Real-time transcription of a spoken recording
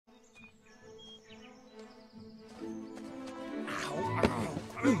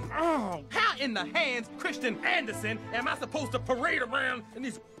in the hands Christian Andersen am I supposed to parade around in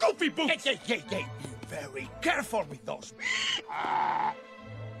these goofy boots? Hey, be very careful with those.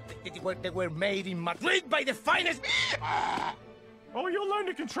 They were made in Madrid by the finest. Oh, you'll learn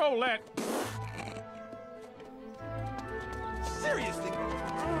to control that. Seriously?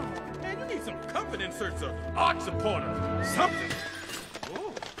 Man, you need some comfort inserts or arch support or something.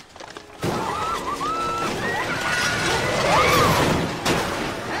 Ooh.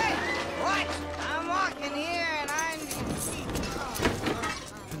 Hey, what? I'm walking here and I'm...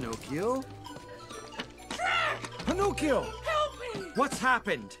 Pinocchio? Shrek! Pinocchio! Help me! What's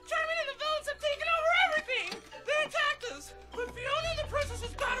happened? Charming and the villains have taken over everything! They attacked us, but Fiona and the princess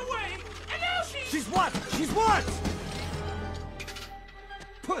has got away, and now She's what? She's what?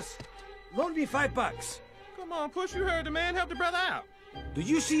 Puss, loan me $5. Come on, Puss, you heard the man. Help the brother out. Do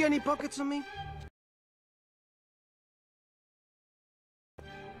you see any pockets on me?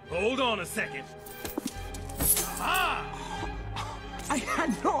 Hold on a second. Aha! I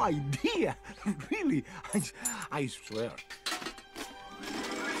had no idea. Really, I swear.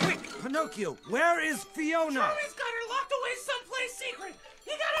 Quick, Pinocchio, where is Fiona? Charming's got her locked away someplace secret!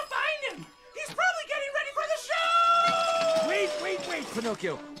 You gotta find him! He's probably getting ready for the show! Wait,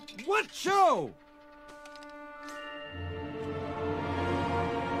 Pinocchio. What show?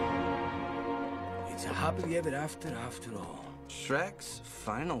 It's a happily ever after all. Shrek's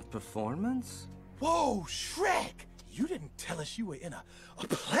final performance? Whoa, Shrek! You didn't tell us you were in a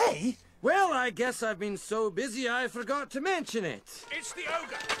play? Well, I guess I've been so busy I forgot to mention it. It's the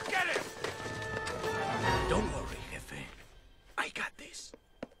ogre. Get him! Don't worry, Jefe. I got this.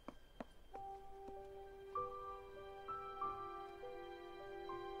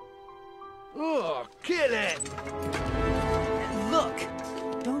 Oh, kill it! Look!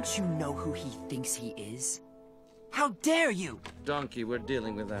 Don't you know who he thinks he is? How dare you! Donkey, we're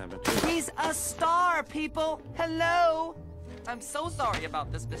dealing with amateurs. He's a star, people! Hello! I'm so sorry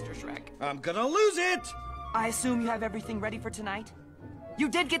about this, Mr. Shrek. I'm gonna lose it! I assume you have everything ready for tonight? You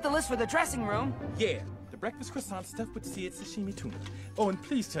did get the list for the dressing room. Yeah, the breakfast croissant stuffed with seared sashimi tuna. Oh, and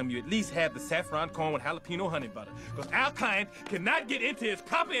please tell me you at least have the saffron corn with jalapeno honey butter. Because our client cannot get into his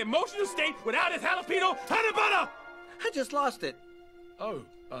proper emotional state without his jalapeno honey butter! I just lost it. Oh,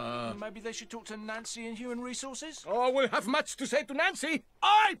 maybe they should talk to Nancy in Human Resources? Oh, we'll have much to say to Nancy.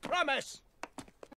 I promise!